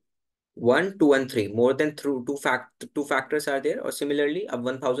can see 1 2 and 3, more than through two factors are there, or similarly अब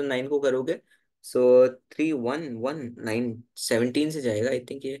 1009 को करोगे, so 3 1 1 9 17 से जाएगा I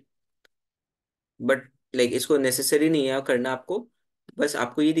think ये, but like इसको necessary नहीं है करना आपको, बस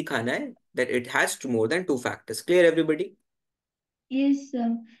आपको ये दिखाना है that it has to more than two factors, clear everybody? Yes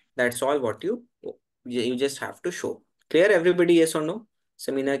sir. That's all what you just have to show. Clear everybody, yes or no?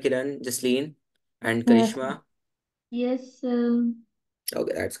 Samina, Kiran, Jasleen, and Yes. Karishma. Yes sir.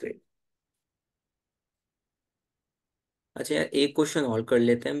 Okay, that's great. अच्छा यार, एक question और कर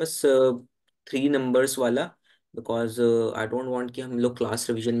लेते हैं बस, 3 numbers वाला, because I don't want कि हम लोग क्लास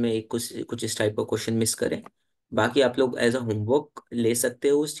रिवीजन में एक कुछ कुछ इस टाइप का क्वेश्चन मिस करें। बाकी आप लोग एज अ होमवर्क ले सकते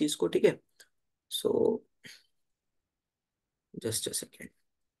हो उस चीज को, ठीक है। So just a second.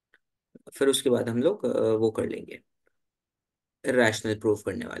 फिर उसके बाद हम लोग वो कर लेंगे, रैशनल प्रूफ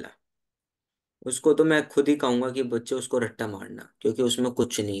करने वाला। उसको तो मैं खुद ही कहूंगा कि बच्चे उसको रट्टा मारना, क्योंकि उसमें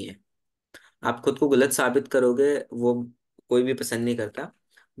कुछ नहीं है। आप खुद को गलत साबित करोगे, वो कोई भी पसंद नहीं करता,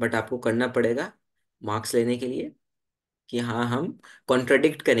 बट आपको करना पड़ेगा मार्क्स लेने के लिए, कि हाँ हम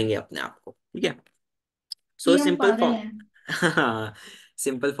कॉन्ट्रडिक्ट करेंगे अपने आप को, ठीक है। सो ये हम सिंपल पागल फॉर्म, हैं।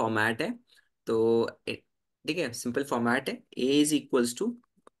 सिंपल फॉर्मेट है। तो ठीक है, सिंपल फॉर्मेट है। ए इज इक्वल्स टू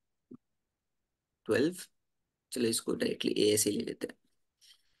 12। चलो इसको डायरेक्टली ए ऐसे ही ले लेते हैं।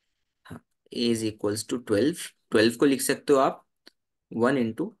 हाँ, ए इज इक्वल्स टू 12। 12 को लिख सकते हो आप 1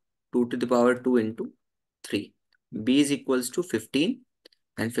 into 2 to the power 2 into 3। b is equals to 15,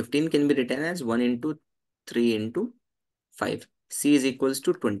 and 15 can be written as 1 into 3 into 5। c is equals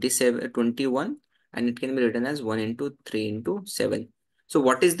to 27 21, and it can be written as 1 into 3 into 7। So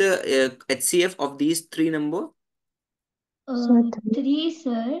what is the HCF of these three number? Sir, 3. 3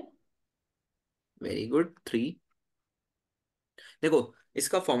 sir. Very good, 3। देखो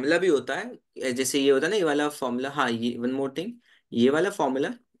इसका formula भी होता है, जैसे ये होता है ना ये वाला फॉर्मूला। हाँ, ये वन मोर थिंग, ये वाला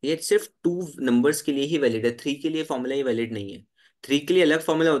फॉर्मूला ये सिर्फ 2 नंबर्स के लिए ही वैलिड है, 3 के लिए फॉर्मूला ही वैलिड नहीं है। 3 के लिए अलग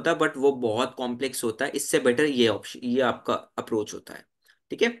फॉर्मूला होता है, बट वो बहुत कॉम्प्लेक्स होता है। इससे बेटर ये ऑप्शन, ये आपका अप्रोच होता है,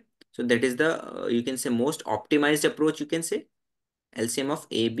 ठीक है। So that is the you can say most optimised approach, you can say LCM of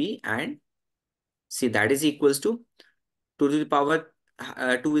A B and C, that is equals to 2 to the power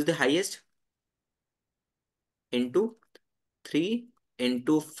 2 is the highest into 3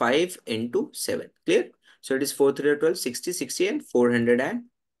 into 5 into 7, clear? So it is 4 3 12 60 60 and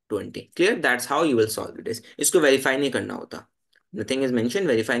 420, clear? That's how you will solve it is। इसको verify नहीं करना होता, nothing is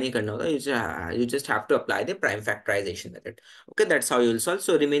mentioned, verify नहीं करना होता, you just have to apply the prime factorization method। Okay, that's how you will solve।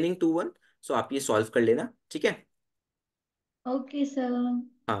 So remaining 2 1, so आप ये solve कर लेना, ठीक है। Okay sir.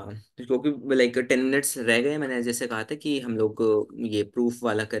 हाँ, क्योंकि लाइक 10 मिनट्स रह गए, मैंने जैसे कहा था कि हम लोग ये प्रूफ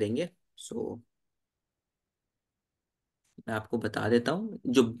वाला करेंगे। सो मैं आपको बता देता हूँ,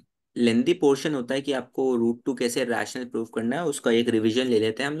 जो लेंदी पोर्शन होता है कि आपको रूट 2 कैसे रैशनल प्रूव करना है, उसका एक रिवीजन ले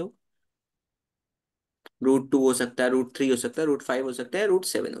लेते हैं हम लोग। रूट 2 हो सकता है, रूट 3 हो सकता है, रूट 5 हो सकता है, रूट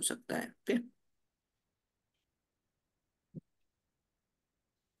 7 हो सकता है, ठीक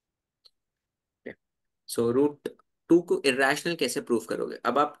है। सो रूट 2 को इरेशनल कैसे प्रूव करोगे?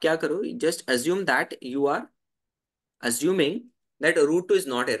 अब आप क्या करो, just assume that you are assuming that root 2 is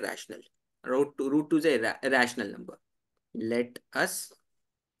not irrational. Root two is a irrational number। Let us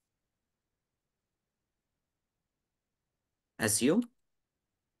assume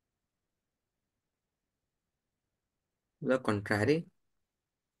the contrary,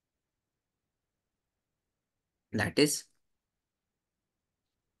 that is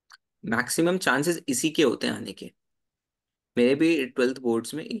maximum chances इसी के होते हैं आने के। मेरे भी 12th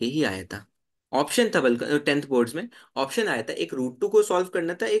बोर्ड्स में यही आया था, ऑप्शन था, बल्कि 10th बोर्ड्स में ऑप्शन आया था, एक रूट 2 को सॉल्व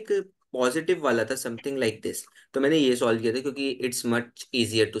करना था, एक पॉजिटिव वाला था, समथिंग लाइक दिस। तो मैंने ये सॉल्व किया था, क्योंकि it's much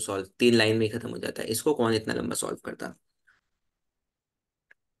easier to solve, 3 line में ही खत्म हो जाता है, इसको कौन इतना लंबा सॉल्व करता,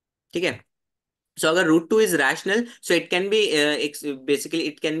 ठीक है। सो अगर root 2 is rational, so it can be basically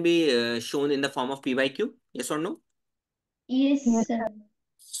it can be shown in the form of p/q, yes or no? Yes Yes, sir. sir.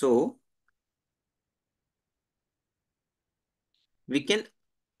 So we can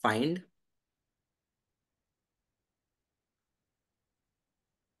find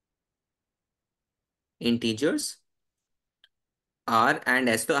integers are and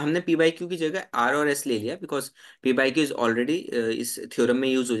S. तो हमने p/q की जगह are और S ले लिया, because p/q is already इस theorem में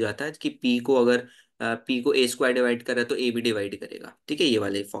use हो जाता है कि p को अगर p को a² डिवाइड कर रहा है तो a भी डिवाइड करेगा, ठीक है। ये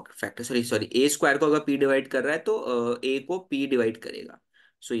वाले फैक्टर, सॉरी सॉरी, a² को अगर p डिवाइड कर रहा है तो a को p डिवाइड करेगा।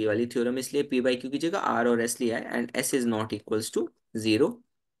 सो ये वाली थ्योरम, इसलिए p/q की जगह आर और एस लिया है, and s is not equals to 0,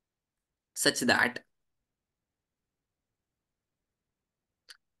 such that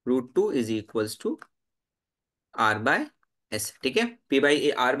root 2 is equals to are by S, ठीक है। P by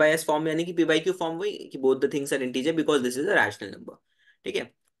are by S form, यानी कि p/q फॉर्म वही कि both the things are integer because this is a rational number, ठीक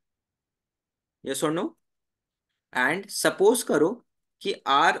है। Yes और no? And suppose करो कि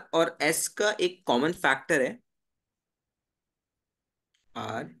आर और एस का एक कॉमन फैक्टर है,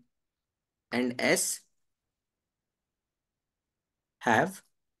 are and S have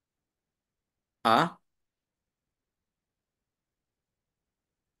a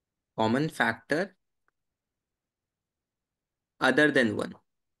common factor other than 1,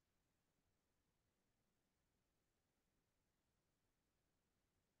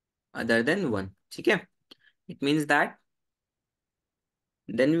 other than 1, ठीक है। It means that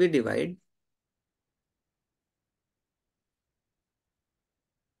then we divide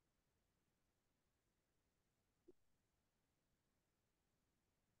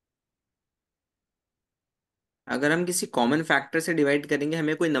अगर हम किसी कॉमन फैक्टर से डिवाइड करेंगे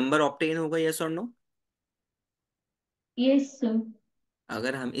हमें कोई नंबर ऑब्टेन होगा, यस और नो? Yes sir.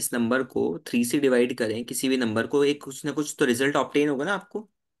 अगर हम इस नंबर को 3 से डिवाइड करें, किसी भी नंबर को, एक कुछ ना कुछ तो रिजल्ट ऑब्टेन होगा ना आपको।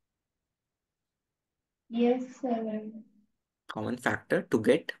 Yes sir. Common factor to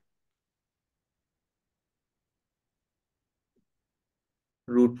get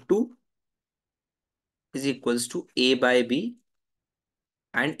 √2 is equals to a by b,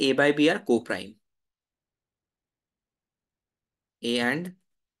 and a by b are co-prime. A and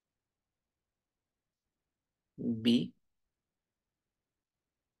b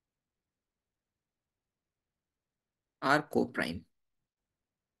are co-prime.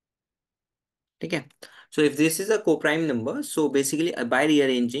 ठीक है. So if this is a co-prime number, so basically by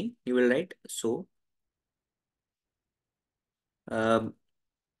rearranging you will write, so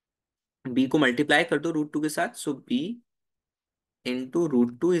b को multiply कर दो √2 के साथ, so b into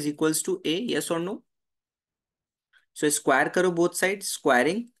 √2 is equals to a, yes और no? So square करो both side,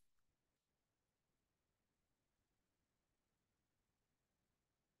 squaring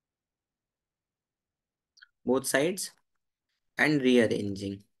both sides and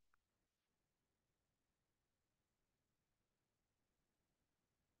rearranging,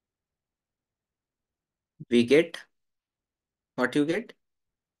 we get what you get.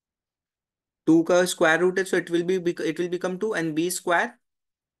 2 का square root है, so it will become 2, and b square,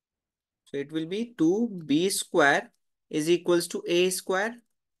 so it will be 2b square is equals to a square.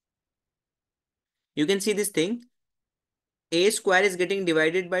 You can see this thing, a square is getting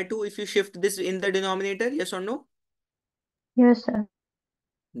divided by 2 if you shift this in the denominator, yes or no? Yes, sir.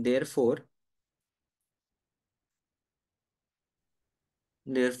 Therefore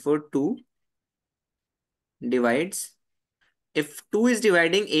 2 divides, if 2 is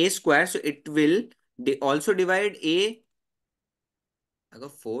dividing a square, so it will also divide a. अगर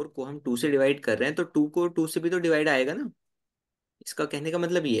 4 को हम 2 से divide कर रहे हैं तो 2 को 2 से भी तो डिवाइड आएगा ना. इसका कहने का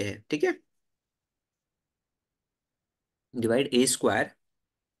मतलब ये है, ठीक है. डिवाइड ए स्क्वायर,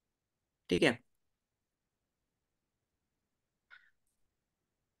 ठीक है.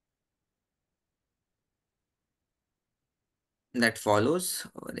 दैट फॉलोज,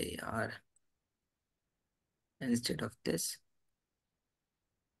 अरे यार, instead of this,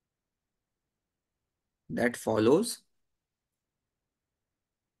 that follows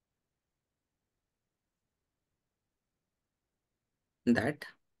that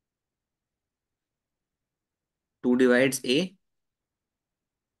 2 divides ए,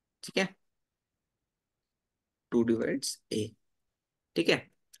 ठीक है. 2 डिवाइड्स ए, ठीक है.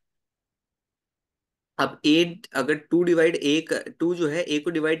 अब ए, अगर 2 डिवाइड ए, 2 जो है ए को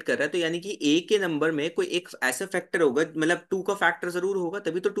डिवाइड कर रहा है, तो यानी कि ए के नंबर में कोई एक ऐसा फैक्टर होगा, मतलब 2 का फैक्टर जरूर होगा,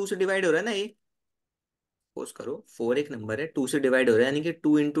 तभी तो 2 से डिवाइड हो रहा है ना ए. सपोज करो 4 एक नंबर है, 2 से डिवाइड हो रहा है, यानी कि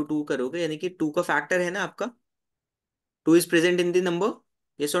 2 इंटू 2 करोगे, यानी कि 2 का फैक्टर है ना आपका. 2 is present in the number,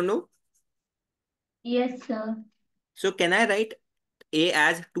 yes or no? Yes sir. So can I write a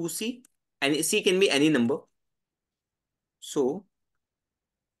as 2c, and c can be any number? So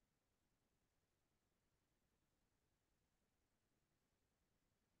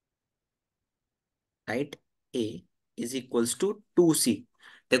write a is equals to 2c.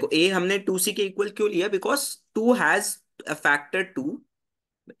 देखो a हमने 2c के equal क्यों लिया, because 2 has a factor 2.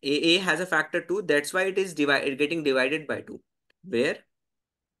 A has a factor 2, that's why it is getting divided by 2, where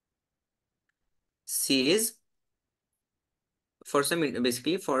c is for some,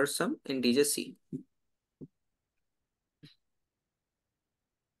 basically for some integer c.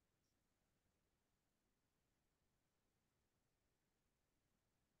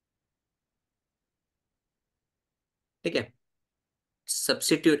 ठीक है.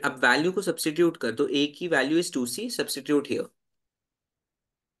 Substitute, अब value को substitute कर दो, a की value is 2c, substitute here.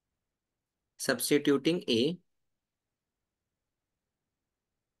 Substituting a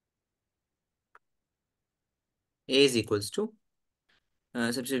is equals to,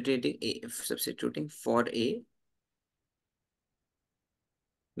 substituting for a,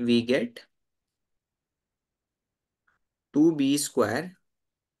 we get 2b square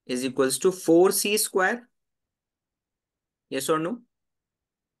is equals to 4c square, yes or no?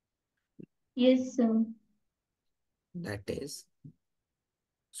 Yes sir. That is,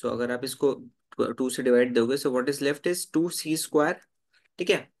 so अगर आप इसको 2 से divide दोगे, so what is left is 2c square, ठीक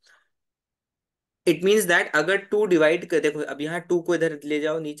है. It means that अगर 2 divide कर, देखो अब यहाँ 2 को इधर ले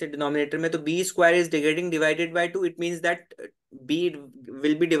जाओ नीचे डिनोमिनेटर में, तो b square is getting divided by 2, it means that b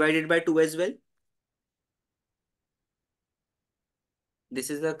will be divided by 2 as well.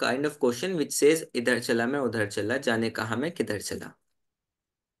 This is the kind of question which says इधर चला मैं उधर चला, जाने कहा मैं किधर चला.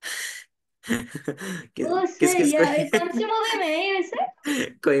 ओ किस सर, किस को या कौन सी मूवी में है ये वैसे?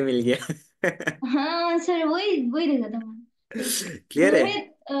 कोई मिल गया. हाँ सर, वही वही देखा था मैंने, लाइक क्लियर है?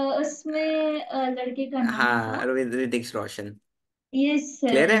 रोहित, उसमें लड़के का नाम था। हाँ, ऋतिक रोशन। यस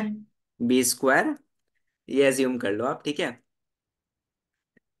क्लियर है? सर। बी स्क्वायर, ये अज्यूम कर लो आप, ठीक है?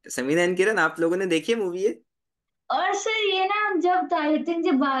 समीना एंड किरण, आप लोगों ने देखी है मूवी ये? और सर ये ना जब था, आई थिंक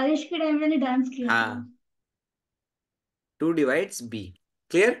जब बारिश के टाइम मैंने डांस किया था। हाँ, टू डिवाइड्स बी।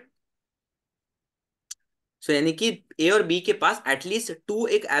 क्लियर? सो यानी कि ए और बी के पास एटलीस्ट टू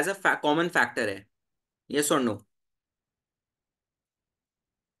एक एज अ कॉमन फैक्टर है। यस और नो?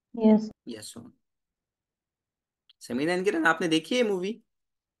 Yes. यस और नो? समीना एंड किरण, आपने देखी है movie?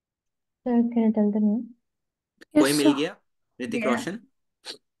 Sir, can you tell the name? कोई Yes, मिल sir. गया? ऋतिक गया। रोशन।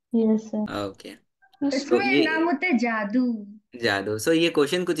 Yes, sir. Okay. Yes, sir. तो उसमें ये नाम होता है जादू। जादू। सो ये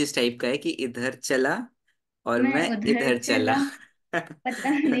क्वेश्चन कुछ इस टाइप का है कि इधर चला और मैं मैं उधर इधर चला। चला, पता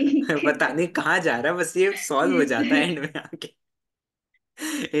नहीं पता नहीं कहाँ जा रहा, बस ये सॉल्व हो यस जाता है सर। एंड में आके।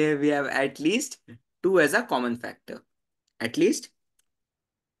 We have at least to as a common factor. At least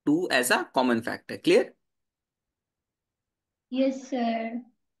to as a common factor. Clear? Yes sir.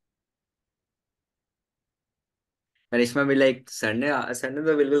 करिश्मा भी लाइक, सर ने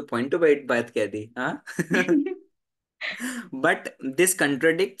तो बिल्कुल पॉइंट टू पॉइंट बात कह दी, हाँ। बट दिस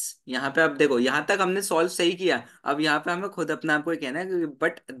कंट्रडिक्ट्स, यहाँ पे अब देखो, यहाँ तक हमने सॉल्व सही किया, अब यहाँ पे हमें खुद अपने आप को ही कहना है,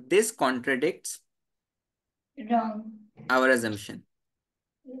 but this contradicts wrong. Our assumption.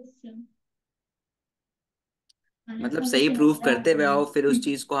 Yes sir. खाना मतलब खा के सही प्रूव सुनाना है करते हुए आओ, फिर उस आपने।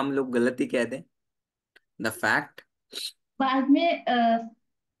 चीज को हम लोग गलत ही कह दें। The fact. बाद में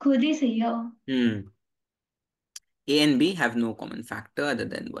खुद ही सही हो। हम्म। A and B have no common factor other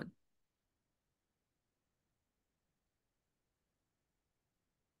than one.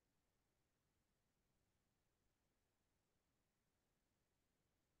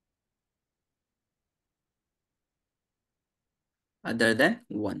 Other than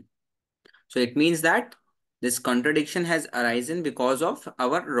one. So it means that this contradiction has arisen because of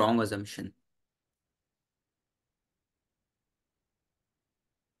our wrong assumption.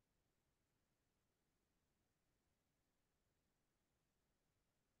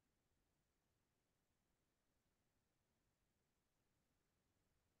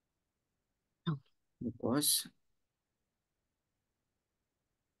 Because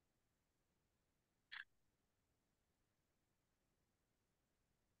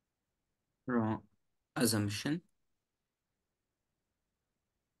wrong assumption,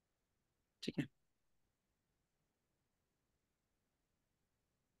 ठीक है,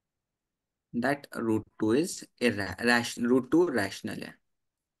 that root 2 is irrational, root 2 rational है,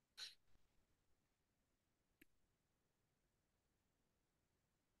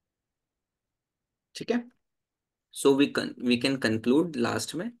 ठीक है? So we can conclude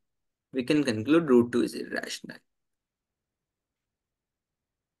last में, we can conclude root 2 is irrational.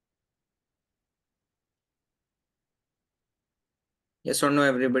 Yes or no,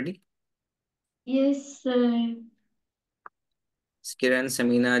 everybody? Yes sir. Kiran,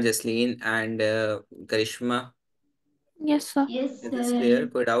 Samina, Jasleen, and Karishma. Yes, sir. Yes Is this sir. clear?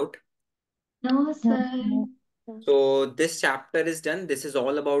 Put out. No No, sir. no. Sir. So this chapter is done. This is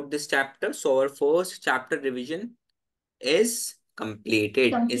all about this chapter. So our first chapter revision is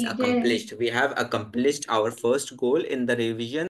completed, is completed. accomplished. We have accomplished our first goal in the revision.